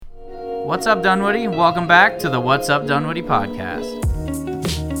What's up, Dunwoody? Welcome back to the What's Up, Dunwoody podcast.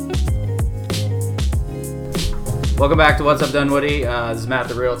 Welcome back to What's Up, Dunwoody. This is Matt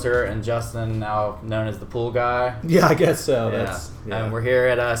the Realtor and Justin, now known as the Pool Guy. Yeah, I guess so. Yeah. And we're here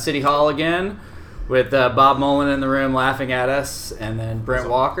at City Hall again with Bob Mullen in the room laughing at us, and then Brent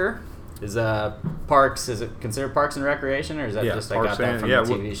Walker. Is Parks, is it considered Parks and Recreation, or is that just I got that from the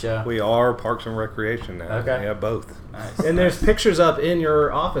TV show? We are Parks and Recreation now. Okay. Yeah, both. Nice. And there's pictures up in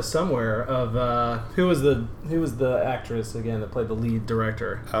your office somewhere of who was the actress again that played the lead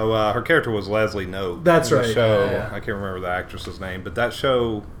director? Oh, her character was Leslie Knope. That's in right. the show. Yeah. I can't remember the actress's name, but that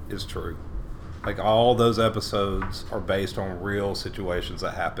show is true. Like, all those episodes are based on real situations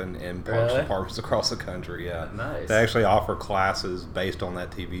that happen in parks departments across the country. Yeah. Nice. They actually offer classes based on that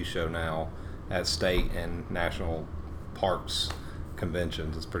TV show now at state and national parks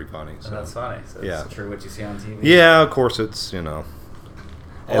conventions. It's pretty funny. So. That's funny. So it's true what you see on TV. Yeah, of course it's,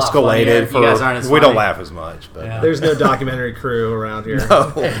 escalated. You guys aren't as we don't funny. laugh as much, but There's no documentary crew around here.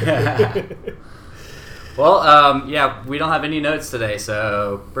 no. Well, we don't have any notes today,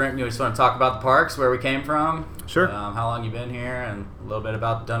 so Brent, you just want to talk about the parks, where we came from? Sure. How long you been here, and a little bit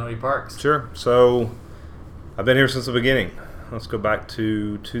about Dunwoody Parks. Sure. So I've been here since the beginning. Let's go back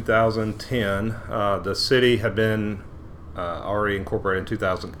to 2010. The city had been already incorporated in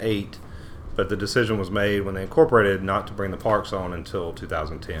 2008, but the decision was made when they incorporated not to bring the parks on until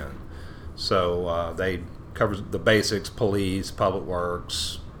 2010. So they covered the basics: police, public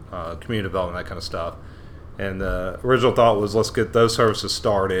works, community development, that kind of stuff. And the original thought was, let's get those services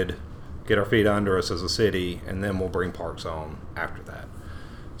started, get our feet under us as a city, and then we'll bring parks on after that.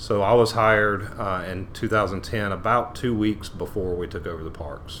 So I was hired in 2010, about 2 weeks before we took over the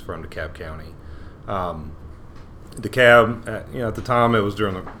parks from DeKalb County. DeKalb, at the time, it was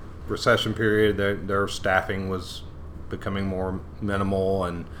during the recession period. Their staffing was becoming more minimal,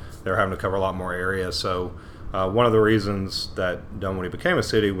 and they were having to cover a lot more area. So one of the reasons that Dunwoody became a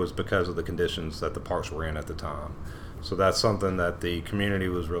city was because of the conditions that the parks were in at the time. So that's something that the community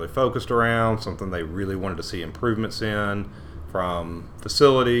was really focused around, something they really wanted to see improvements in, from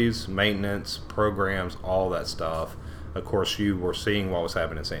facilities, maintenance, programs, all that stuff. Of course, you were seeing what was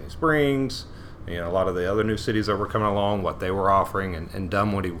happening in Sandy Springs, a lot of the other new cities that were coming along, what they were offering, and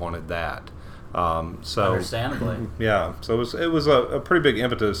Dunwoody wanted that. So understandably. Yeah, so it was a pretty big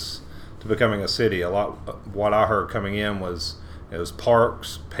impetus to becoming a city. A lot what I heard coming in was it was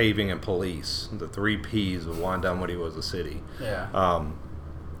parks, paving, and police. The 3 Ps of why Dunwoody was a city. Yeah.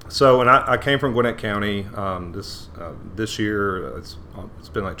 So, and I came from Gwinnett County. This year, it's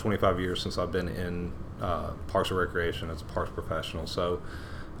been like 25 years since I've been in Parks and Recreation as a parks professional. So,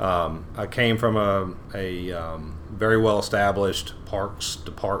 I came from a very well-established parks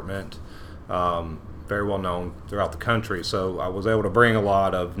department, very well known throughout the country. So I was able to bring a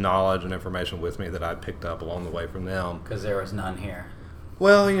lot of knowledge and information with me that I picked up along the way from them. Because there was none here.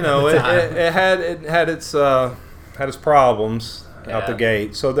 Well, it had its problems out the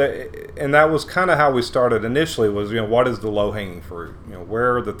gate. So that was kind of how we started initially. Was what is the low hanging fruit?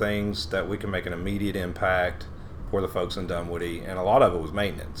 Where are the things that we can make an immediate impact for the folks in Dunwoody? And a lot of it was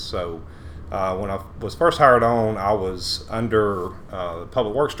maintenance. So when I was first hired on, I was under the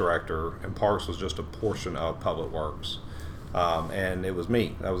Public Works Director, and Parks was just a portion of Public Works. And it was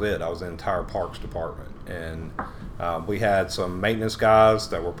me. That was it. I was in the entire Parks Department. And we had some maintenance guys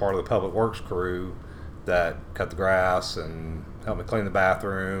that were part of the Public Works crew that cut the grass and helped me clean the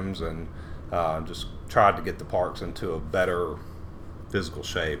bathrooms, and just tried to get the parks into a better physical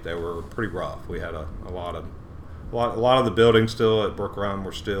shape. They were pretty rough. We had a lot of the buildings still at Brook Run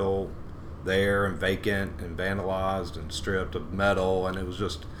were still there and vacant and vandalized and stripped of metal, and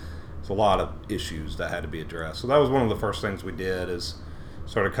it's a lot of issues that had to be addressed. So that was one of the first things we did, is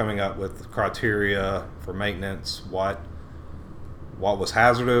started coming up with criteria for maintenance, what was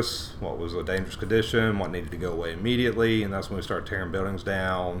hazardous, what was a dangerous condition, what needed to go away immediately, and that's when we started tearing buildings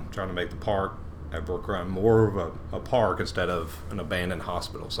down, trying to make the park at Brook Run more of a park instead of an abandoned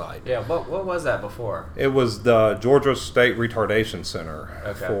hospital site. Yeah, what was that before? It was the Georgia State Retardation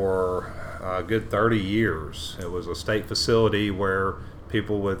Center for a good 30 years. It was a state facility where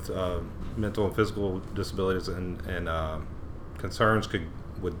people with mental and physical disabilities and concerns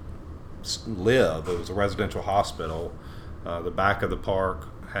would live. It was a residential hospital. The back of the park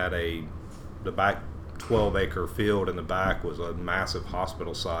had the back 12-acre field in the back was a massive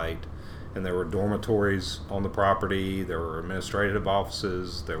hospital site, and there were dormitories on the property. There were administrative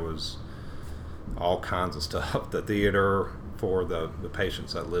offices. There was all kinds of stuff. The theater for the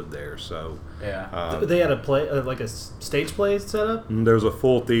patients that lived there. So they had a play, like a stage play set up. There's a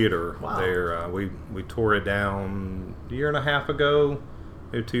full theater Wow. there. We tore it down a year and a half ago.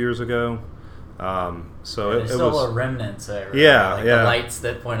 maybe 2 years ago. So there's still a remnants there. Yeah, like yeah. The lights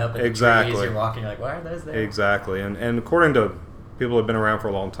that point up in the trees. You're walking like, why are those there? Exactly, and according to people who have been around for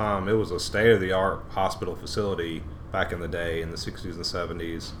a long time, it was a state-of-the-art hospital facility back in the day in the 60s and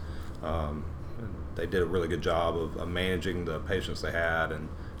 70s. They did a really good job of managing the patients they had and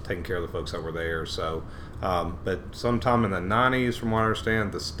taking care of the folks that were there. So, but sometime in the 90s, from what I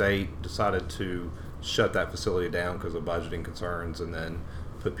understand, the state decided to shut that facility down because of budgeting concerns, and then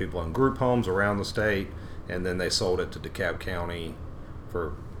put people in group homes around the state, and then they sold it to DeKalb County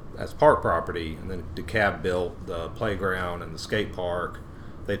as park property, and then DeKalb built the playground and the skate park.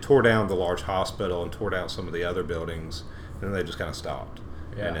 They tore down the large hospital and tore down some of the other buildings, and then they just kind of stopped.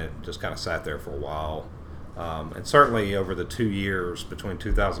 Yeah. And it just kind of sat there for a while. And certainly over the 2 years between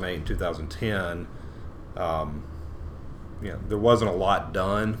 2008 and 2010, there wasn't a lot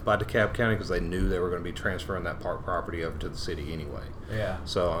done by DeKalb County because they knew they were going to be transferring that park property over to the city anyway. Yeah.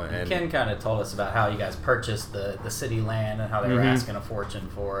 So and Ken kind of told us about how you guys purchased the city land and how they were asking a fortune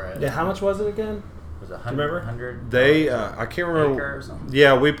for it. Yeah. How much was it again? Was it 100? They I can't remember. Or something?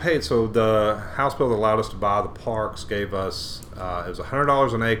 Yeah, we paid. So the house bill that allowed us to buy the parks gave us it was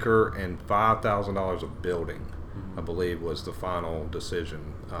 $100 an acre and $5,000 a building. I believe was the final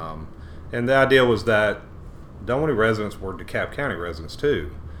decision. And the idea was that Dunwoody residents were DeKalb County residents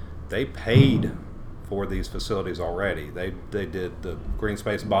too. They paid for these facilities already. They did the green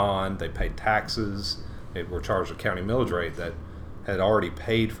space bond. They paid taxes. They were charged a county millage rate that had already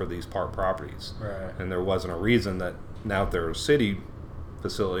paid for these park properties. Right. And there wasn't a reason that now that they're a city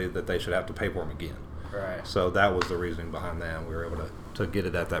facility that they should have to pay for them again. Right. So that was the reasoning behind that. We were able to get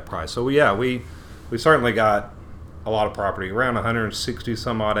it at that price. So yeah, we certainly got a lot of property, around 160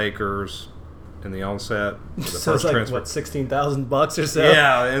 some odd acres in the onset. So it's like transfer. What, $16,000 or so?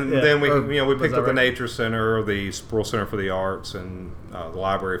 Yeah, and then we picked up the Nature Center, the Sproul Center for the Arts, and the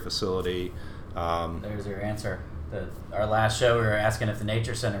library facility. There's your answer. Our last show, we were asking if the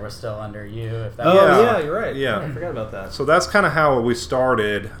Nature Center was still under you. If that yeah, you're right. Yeah, I forgot about that. So that's kind of how we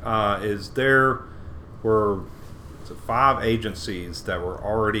started. Is there were 5 agencies that were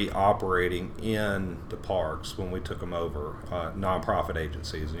already operating in the parks when we took them over, nonprofit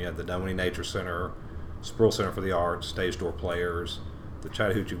agencies. And you had the Dunwoody Nature Center, Sproul Center for the Arts, Stage Door Players, the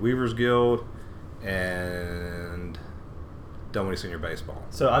Chattahoochee Weavers Guild, and Dunwoody Senior Baseball.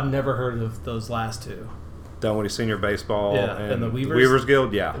 So I've never heard of those last two. Dunwoody Senior Baseball and the Weavers? Weavers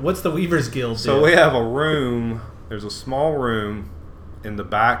Guild, yeah. What's the Weavers Guild do? So we have a room, there's a small room in the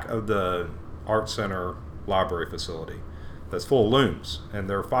back of the Art Center library facility that's full of looms, and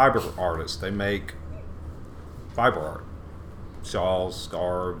they're fiber artists. They make fiber art, shawls,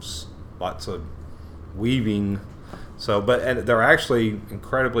 scarves, lots of weaving. And they're actually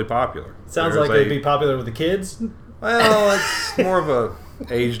incredibly popular. Sounds like they'd be popular with the kids. Well, it's more of a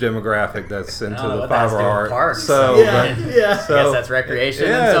age demographic that's into the fiber art. Parks. So I guess that's recreation.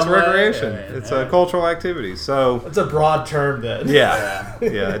 Yeah, it's recreation. It's a cultural activity. So it's a broad term then. Yeah,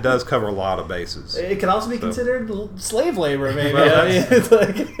 it does cover a lot of bases. It can also be considered slave labor, maybe. Well,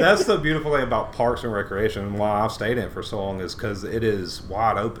 that's the beautiful thing about parks and recreation, and why I've stayed in it for so long, is because it is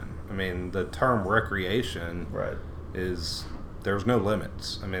wide open. I mean, the term recreation is there's no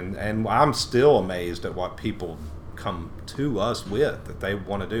limits. I mean, and I'm still amazed at what people come to us with that they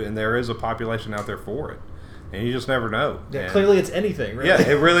want to do, and there is a population out there for it, and you just never know. Yeah, clearly it's anything. Really. Yeah,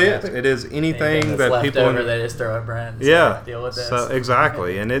 it really is. It is anything that left people over, they just throw at Brent. Deal with this. So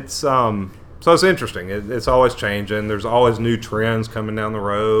exactly, and it's so it's interesting. It's always changing. There's always new trends coming down the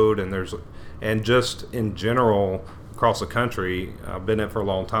road, and just in general across the country. I've been in it for a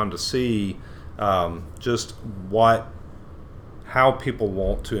long time to see just how people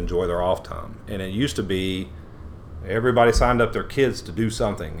want to enjoy their off time, and it used to be. Everybody signed up their kids to do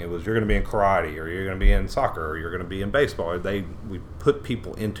something. It was you're going to be in karate, or you're going to be in soccer, or you're going to be in baseball. We put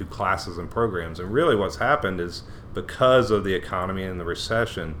people into classes and programs, and really what's happened is because of the economy and the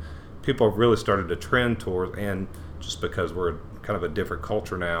recession, people have really started to trend towards, and just because we're kind of a different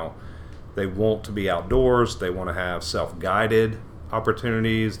culture now, they want to be outdoors. They want to have self-guided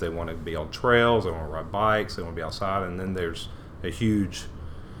opportunities. They want to be on trails. They want to ride bikes. They want to be outside, and then there's a huge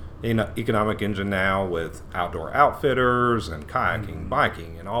economic engine now with outdoor outfitters and kayaking,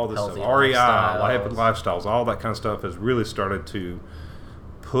 biking, and all this Healthy stuff. REI, lifestyles, all that kind of stuff has really started to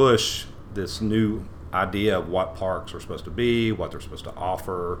push this new idea of what parks are supposed to be, what they're supposed to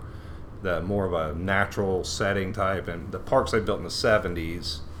offer, the more of a natural setting type. And the parks they built in the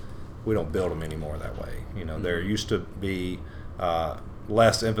 70s, we don't build them anymore that way. There used to be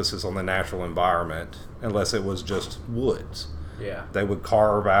less emphasis on the natural environment unless it was just woods. they would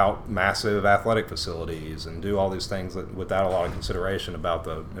carve out massive athletic facilities and do all these things without a lot of consideration about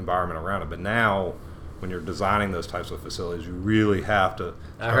the environment around it. But now, when you're designing those types of facilities, you really have to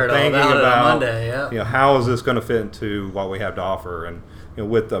start thinking about on Monday, how is this going to fit into what we have to offer? And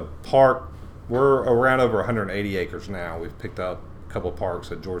with the park, we're around over 180 acres now. We've picked up a couple of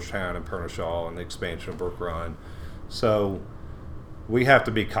parks at Georgetown and Pernishaw and the expansion of Brook Run. So we have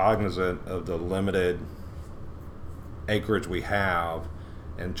to be cognizant of the limited acreage we have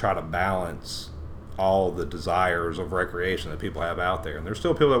and try to balance all the desires of recreation that people have out there. And there's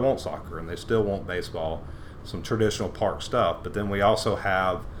still people that want soccer and they still want baseball, some traditional park stuff. But then we also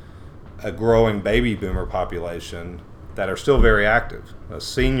have a growing baby boomer population that are still very active. A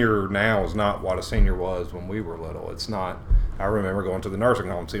senior now is not what a senior was when we were little. It's not. I remember going to the nursing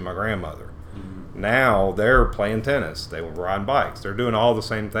home to see my grandmother. Now they're playing tennis. They were riding bikes. They're doing all the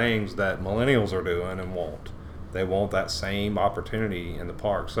same things that millennials are doing and want. They want that same opportunity in the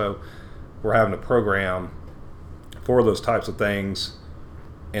park. So we're having a program for those types of things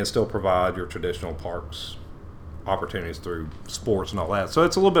and still provide your traditional parks opportunities through sports and all that. So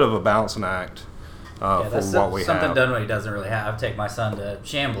it's a little bit of a balancing act for what we have. Something Dunwoody doesn't really have. I take my son to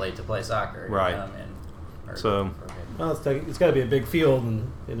Chamblee to play soccer. Right. Well, it's got to be a big field, and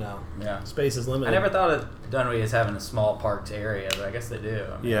space is limited. I never thought of Dunwoody as having a small parked area, but I guess they do.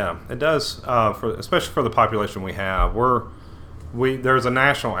 Yeah, it does. Especially for the population we have, there's a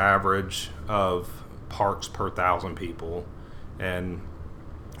national average of parks per 1,000 people, and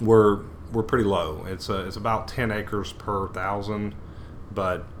we're pretty low. It's about 10 acres per 1,000,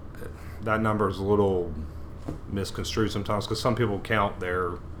 but that number is a little misconstrued sometimes because some people count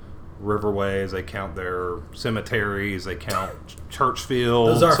their riverways, they count their cemeteries, they count church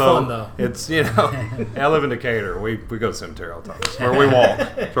fields. Those are fun though. It's I live in Decatur. We go to the cemetery all the time. It's where we walk.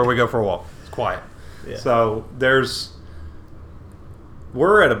 It's where we go for a walk. It's quiet. Yeah. So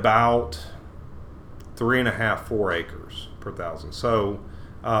we're at about 3.5, 4 acres per 1,000. So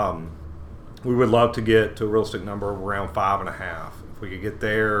we would love to get to a realistic number of around 5.5. If we could get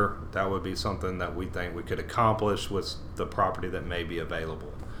there, that would be something that we think we could accomplish with the property that may be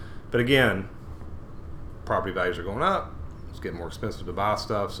available. But again, property values are going up. It's getting more expensive to buy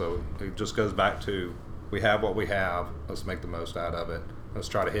stuff. So it just goes back to, we have what we have. Let's make the most out of it. Let's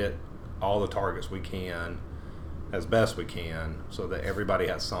try to hit all the targets we can as best we can so that everybody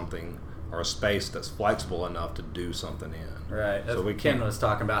has something or a space that's flexible enough to do something in. Right. So Ken was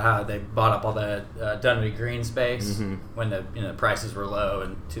talking about how they bought up all the Dunwoody green space when the prices were low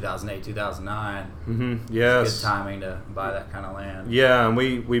in 2008, 2009. Yes. Good timing to buy that kind of land. Yeah, and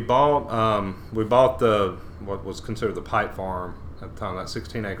we bought the what was considered the Pipe Farm at the time. That's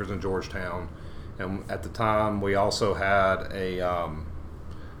 16 acres in Georgetown, and at the time we also had a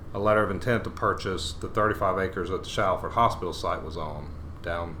letter of intent to purchase the 35 acres that the Shalford Hospital site was on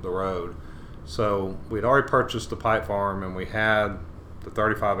down the road. So we'd already purchased the Pipe Farm and we had the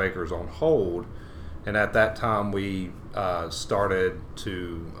 35 acres on hold, and at that time we started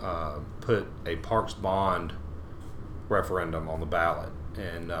to put a Parks Bond referendum on the ballot,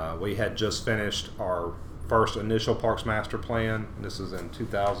 and we had just finished our first initial Parks Master Plan. This is in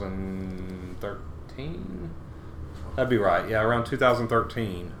 2013. That'd be right, yeah, around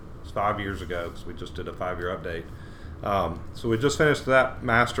 2013. It's 5 years ago because we just did a 5-year update. So we just finished that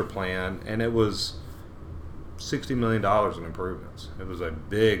master plan, and it was $60 million in improvements. It was a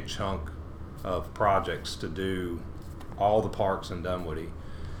big chunk of projects to do all the parks in Dunwoody.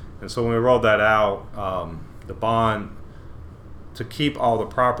 And so when we rolled that out, the bond, to keep all the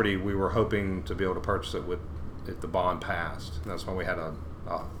property, we were hoping to be able to purchase it if the bond passed. And that's when we had a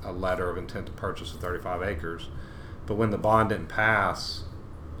letter of intent to purchase the 35 acres. But when the bond didn't pass,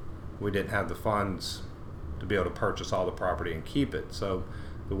 we didn't have the funds to be able to purchase all the property and keep it. So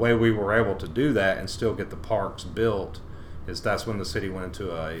the way we were able to do that and still get the parks built is that's when the city went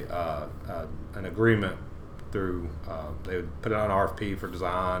into an agreement through they would put it on RFP for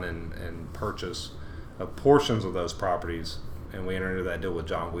design and purchase of portions of those properties, and we entered into that deal with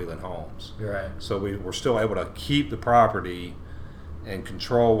John Whelan Homes. Right. So we were still able to keep the property and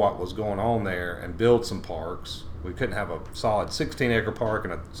control what was going on there and build some parks. We couldn't have a solid 16-acre park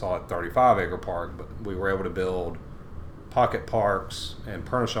and a solid 35-acre park, but we were able to build pocket parks and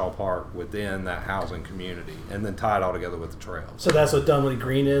Pernishaw Park within that housing community and then tie it all together with the trails. So that's what Dunwoody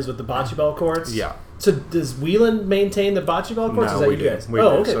Green is with the bocce ball courts? Yeah. So does Whelan maintain the bocce ball courts? No, is that we you do. guys? We do.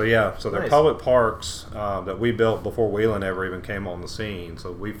 Okay. So yeah, so they're Nice. public parks that we built before Whelan ever even came on the scene.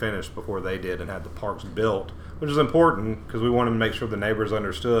 So we finished before they did and had the parks built, which is important because we wanted to make sure the neighbors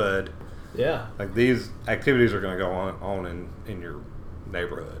understood. Yeah. Like these activities are going to go on in your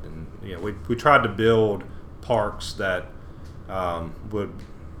neighborhood, and we tried to build parks that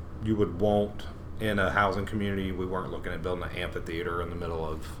you would want in a housing community. We weren't looking at building an amphitheater in the middle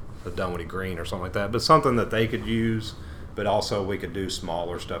of the Dunwoody Green or something like that, but something that they could use. But also we could do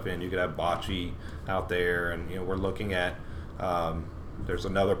smaller stuff in. You could have bocce out there, and we're looking at. There's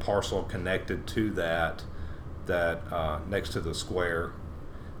another parcel connected to that next to the square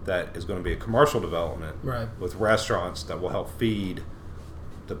that is going to be a commercial development with restaurants that will help feed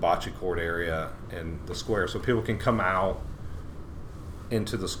the bocce court area and the square, so people can come out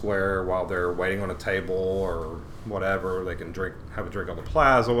into the square while they're waiting on a table or whatever. They can have a drink on the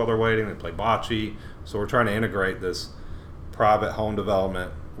plaza while they're waiting. They play bocce. So we're trying to integrate this private home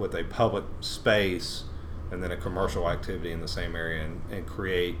development with a public space and then a commercial activity in the same area, and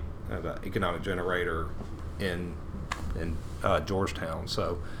create an economic generator in Georgetown.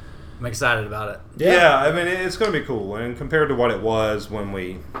 So I'm excited about it. Yeah, I mean, it's going to be cool. And compared to what it was when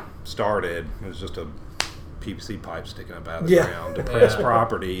we started, it was just a PVC pipe sticking up out of the ground, depressed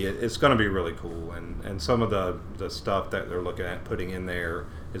property. It's going to be really cool. And some of the stuff that they're looking at putting in there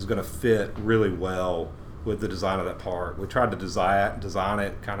is going to fit really well with the design of that park. We tried to design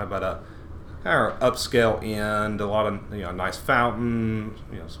it kind of at a upscale end, a lot of nice fountain,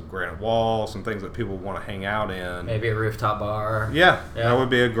 some granite walls, some things that people want to hang out in. Maybe a rooftop bar. Yeah, that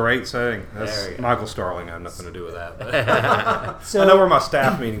would be a great setting. That's Michael Starling. I have nothing to do with that. But so, I know where my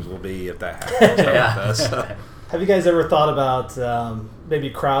staff meetings will be if that happens. Have you guys ever thought about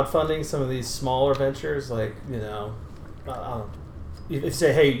maybe crowdfunding some of these smaller ventures? Like, if you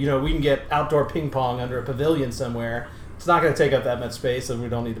say, hey, we can get outdoor ping pong under a pavilion somewhere. It's not going to take up that much space, and we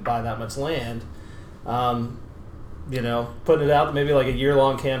don't need to buy that much land. Putting it out maybe like a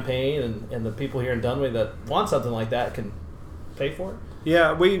year-long campaign, and the people here in Dunwoody that want something like that can pay for it.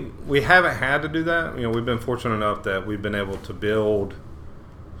 Yeah, we haven't had to do that. We've been fortunate enough that we've been able to build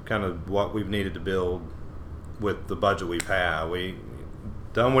kind of what we've needed to build with the budget we've had.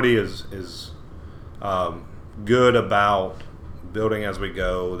 Dunwoody is good about building as we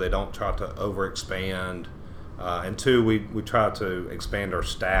go. They don't try to overexpand. And two, we try to expand our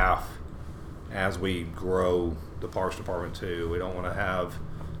staff as we grow the Parks Department too. We don't want to have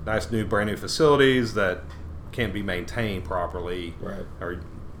nice brand new facilities that can't be maintained properly. Right.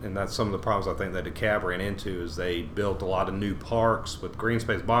 And that's some of the problems I think that DeKalb ran into, is they built a lot of new parks with green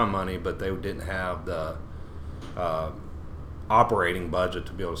space bond money, but they didn't have the operating budget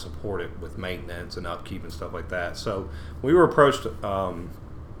to be able to support it with maintenance and upkeep and stuff like that. So we were approached, I'm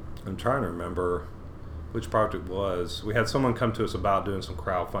trying to remember which project it was. We had someone come to us about doing some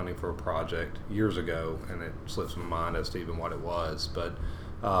crowdfunding for a project years ago, and it slips my mind as to even what it was. But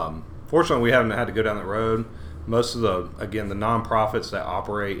fortunately, we haven't had to go down that road. Most of the nonprofits that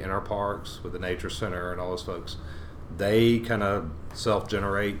operate in our parks, with the Nature Center and all those folks, they kind of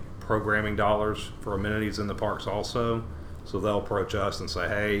self-generate programming dollars for amenities in the parks also. So they'll approach us and say,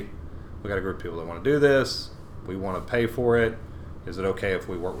 hey, we got a group of people that want to do this. We want to pay for it. Is it okay if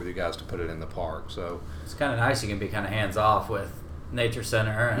we work with you guys to put it in the park? So it's kind of nice. You can be kind of hands off with Nature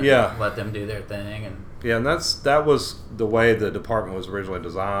Center and let them do their thing. And that was the way the department was originally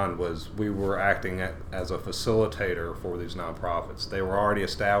designed. Was we were acting as a facilitator for these nonprofits. They were already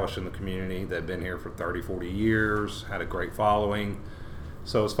established in the community. They'd been here for 30, 40 years, had a great following.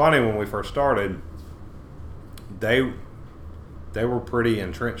 So it's funny, when we first started, they were pretty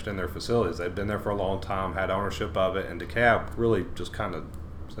entrenched in their facilities. They'd been there for a long time, had ownership of it, and DeKalb really just kind of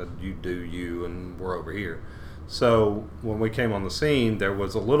said, you do you, and we're over here. So when we came on the scene, there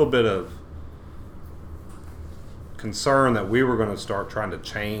was a little bit of concern that we were going to start trying to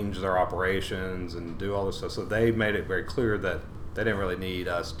change their operations and do all this stuff. So they made it very clear that they didn't really need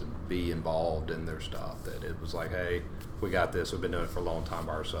us to be involved in their stuff, that it was like, hey, we got this. We've been doing it for a long time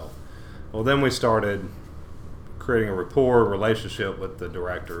by ourselves. Well, then we started creating a rapport, relationship with the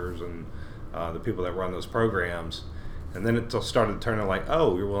directors and the people that run those programs, and then it started turning like,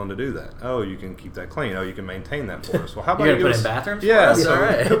 oh, you're willing to do that. Oh, you can keep that clean. Oh, you can maintain that for us. Well, how about you're gonna put in bathrooms? Yeah, for us? so All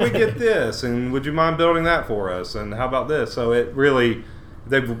right. could we get this? And would you mind building that for us? And how about this? So it really,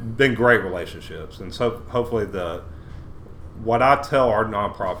 they've been great relationships, and so hopefully what I tell our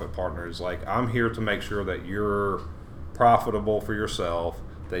nonprofit partners, like, I'm here to make sure that you're profitable for yourself,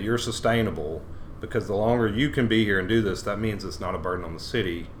 that you're sustainable. Because the longer you can be here and do this, that means it's not a burden on the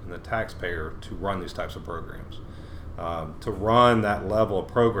city and the taxpayer to run these types of programs. To run that level of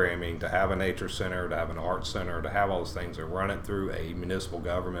programming, to have a nature center, to have an art center, to have all those things, and run it through a municipal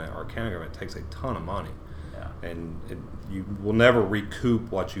government or county government takes a ton of money. Yeah. And you will never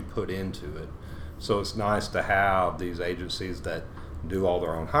recoup what you put into it. So it's nice to have these agencies that do all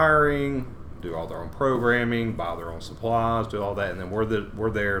their own hiring, do all their own programming, buy their own supplies, do all that, and then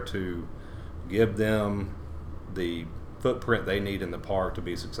we're there to give them the footprint they need in the park to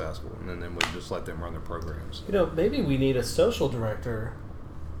be successful, and then we just let them run their programs. Maybe we need a social director,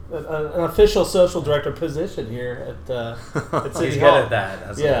 an official social director position here at City He's Hall. good at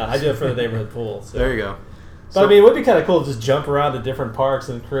that. I do it for the neighborhood pool. So. There you go. But it would be kind of cool to just jump around to different parks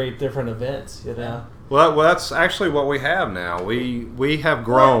and create different events, Well, that's actually what we have now. We have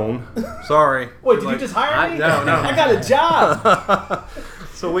grown. Sorry. Wait, did you just hire me? No. I got a job.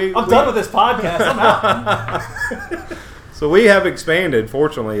 So I'm done with this podcast. I'm out. So we have expanded.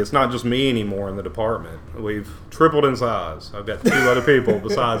 Fortunately, it's not just me anymore in the department. We've tripled in size. I've got 2 other people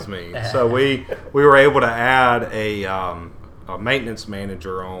besides me. So we were able to add a maintenance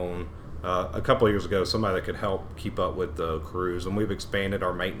manager on a couple of years ago, somebody that could help keep up with the crews, and we've expanded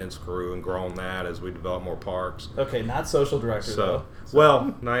our maintenance crew and grown that as we develop more parks. Okay, not social director though.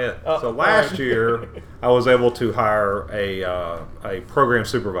 Well, not yet. So last year, I was able to hire a program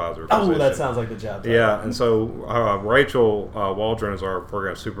supervisor position. Oh, that sounds like the job. Yeah, and so Rachel Waldron is our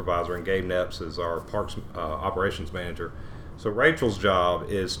program supervisor, and Gabe Nepps is our parks operations manager. So Rachel's job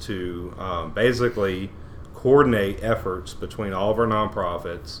is to basically coordinate efforts between all of our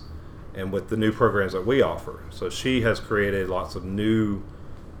nonprofits and with the new programs that we offer. So she has created lots of new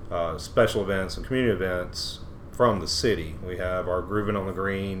special events and community events from the city. We have our Groovin' on the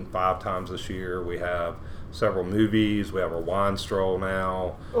Green 5 times this year. We have several movies. We have our wine stroll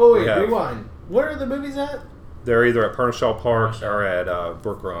now. Oh, wait, rewind. Where are the movies at? They're either at Pernishaw Park or at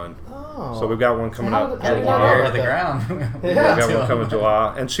Brook Run. Oh. So we've got one coming up how did July. Air to the ground. We've got one coming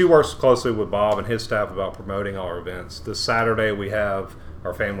July. And she works closely with Bob and his staff about promoting all our events. This Saturday we have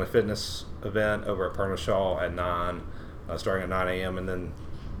our family fitness event over at Pernishaw at 9, starting at 9 a.m. And then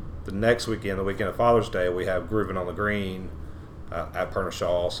the next weekend, the weekend of Father's Day, we have Groovin' on the Green at Pernishaw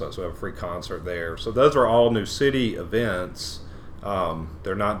also. So we have a free concert there. So those are all new city events.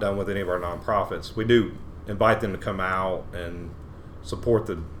 They're not done with any of our nonprofits. We do invite them to come out and support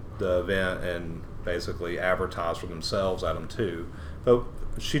the event and basically advertise for themselves at them too. But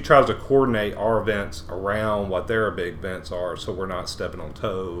she tries to coordinate our events around what their big events are, so we're not stepping on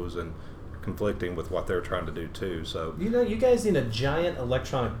toes and conflicting with what they're trying to do too. So you guys need a giant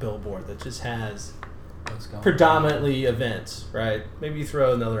electronic billboard that just has predominantly events, right? Maybe you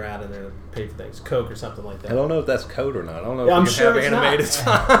throw another ad in there to pay for things, Coke or something like that. I don't know if that's code or not. I don't know if I'm you can sure have animated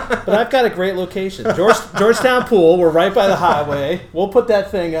not. But I've got a great location. Georgetown Pool. We're right by the highway. We'll put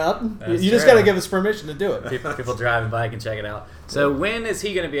that thing up. You just got to give us permission to do it. People driving by can check it out. So when is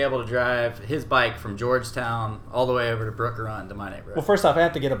he going to be able to drive his bike from Georgetown all the way over to Brook Run to my neighborhood? Well, first off, I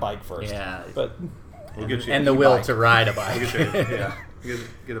have to get a bike first. Yeah. But we'll get you and the will to ride a bike.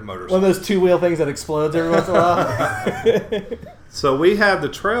 Get a motorcycle. One of those 2-wheel things that explodes every once in a while. So we have the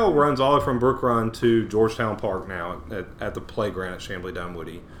trail runs all the way from Brook Run to Georgetown Park now at the playground at Chamblee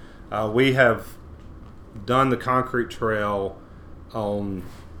Dunwoody. We have done the concrete trail on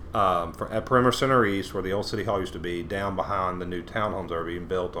at Perimeter Center East, where the old City Hall used to be, down behind the new townhomes that are being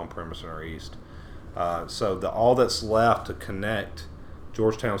built on Perimeter Center East. So all that's left to connect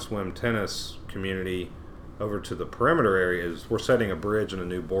Georgetown swim tennis community over to the perimeter areas, we're setting a bridge and a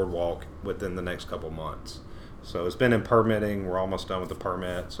new boardwalk within the next couple months. So it's been in permitting. We're almost done with the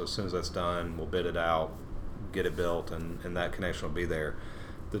permit. So as soon as that's done, we'll bid it out, get it built, and that connection will be there.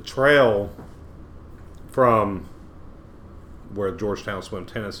 The trail from where Georgetown swim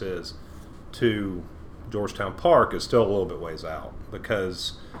tennis is to Georgetown Park is still a little bit ways out,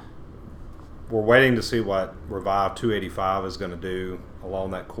 because we're waiting to see what Revive 285 is going to do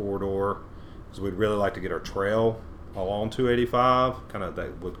along that corridor. Because we'd really like to get our trail along 285, kind of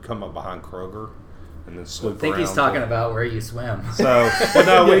that would come up behind Kroger and then swoop around. I think he's talking about where you swim. So,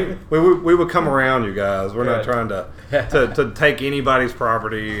 we would come around, you guys. We're not trying to take anybody's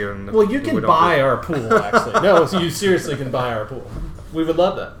property. And well, you can buy our pool, actually. No, so you seriously can buy our pool. We would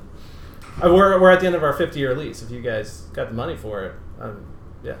love that. We're at the end of our 50-year lease. If you guys got the money for it,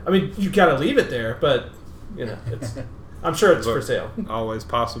 yeah. I mean, you got to leave it there, but it's. I'm sure it's for sale. Always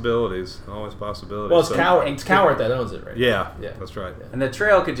possibilities. Always possibilities. Well, it's Cowart that owns it, right? Yeah, that's right. And the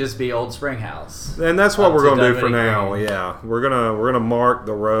trail could just be Old Spring House. And that's what we're going to do for now. Yeah, we're gonna mark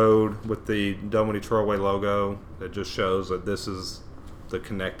the road with the Dunwoody Trailway logo that just shows that this is the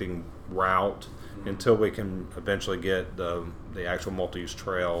connecting route until we can eventually get the actual multi-use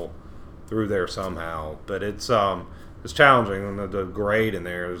trail through there somehow. But it's challenging, and the grade in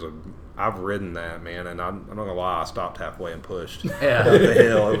there is I've ridden that, man, and I'm not gonna lie, I stopped halfway and pushed up the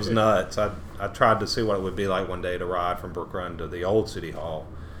hill. It was nuts. I tried to see what it would be like one day to ride from Brook Run to the old City Hall.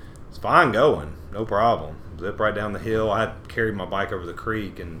 It's fine going, no problem. Zip right down the hill. I had carried my bike over the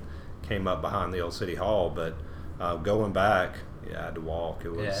creek and came up behind the old City Hall, but going back, I had to walk.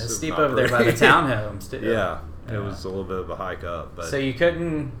 It was steep over there by the townhomes too. Yeah. It was a little bit of a hike up. But so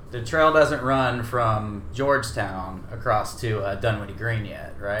the trail doesn't run from Georgetown across to Dunwoody Green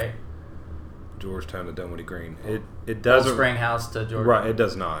yet, right? Georgetown to Dunwoody Green. It doesn't. Old Springhouse to Georgetown? Right, it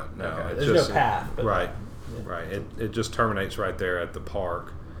does not. No, Okay. it's There's just, no path. Right, right. It just terminates right there at the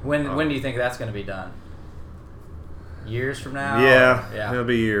park. When do you think that's going to be done? Years from now? Yeah, it'll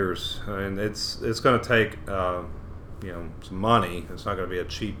be years. I mean, it's going to take some money. It's not going to be a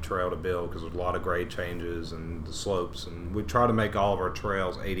cheap trail to build because there's a lot of grade changes and the slopes. And we try to make all of our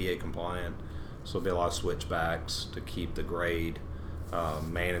trails ADA compliant, so there'll be a lot of switchbacks to keep the grade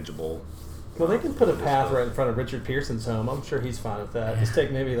manageable. Well, they can put a path right in front of Richard Pearson's home. I'm sure he's fine with that. Just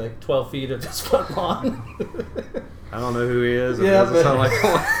take maybe like 12 feet of his front lawn. I don't know who he is. It Yeah, doesn't sound like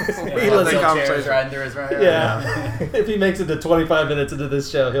He lets chairs riding through his right. Yeah. If he makes it to 25 minutes into this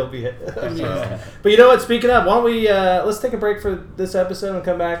show, he'll be amused. But you know what? Speaking of, why don't we let's take a break for this episode and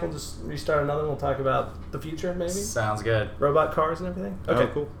come back. We'll just restart another one. We'll talk about the future, maybe. Sounds good. Robot cars and everything. Okay,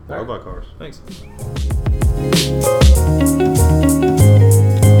 cool. All right. Robot cars. Thanks.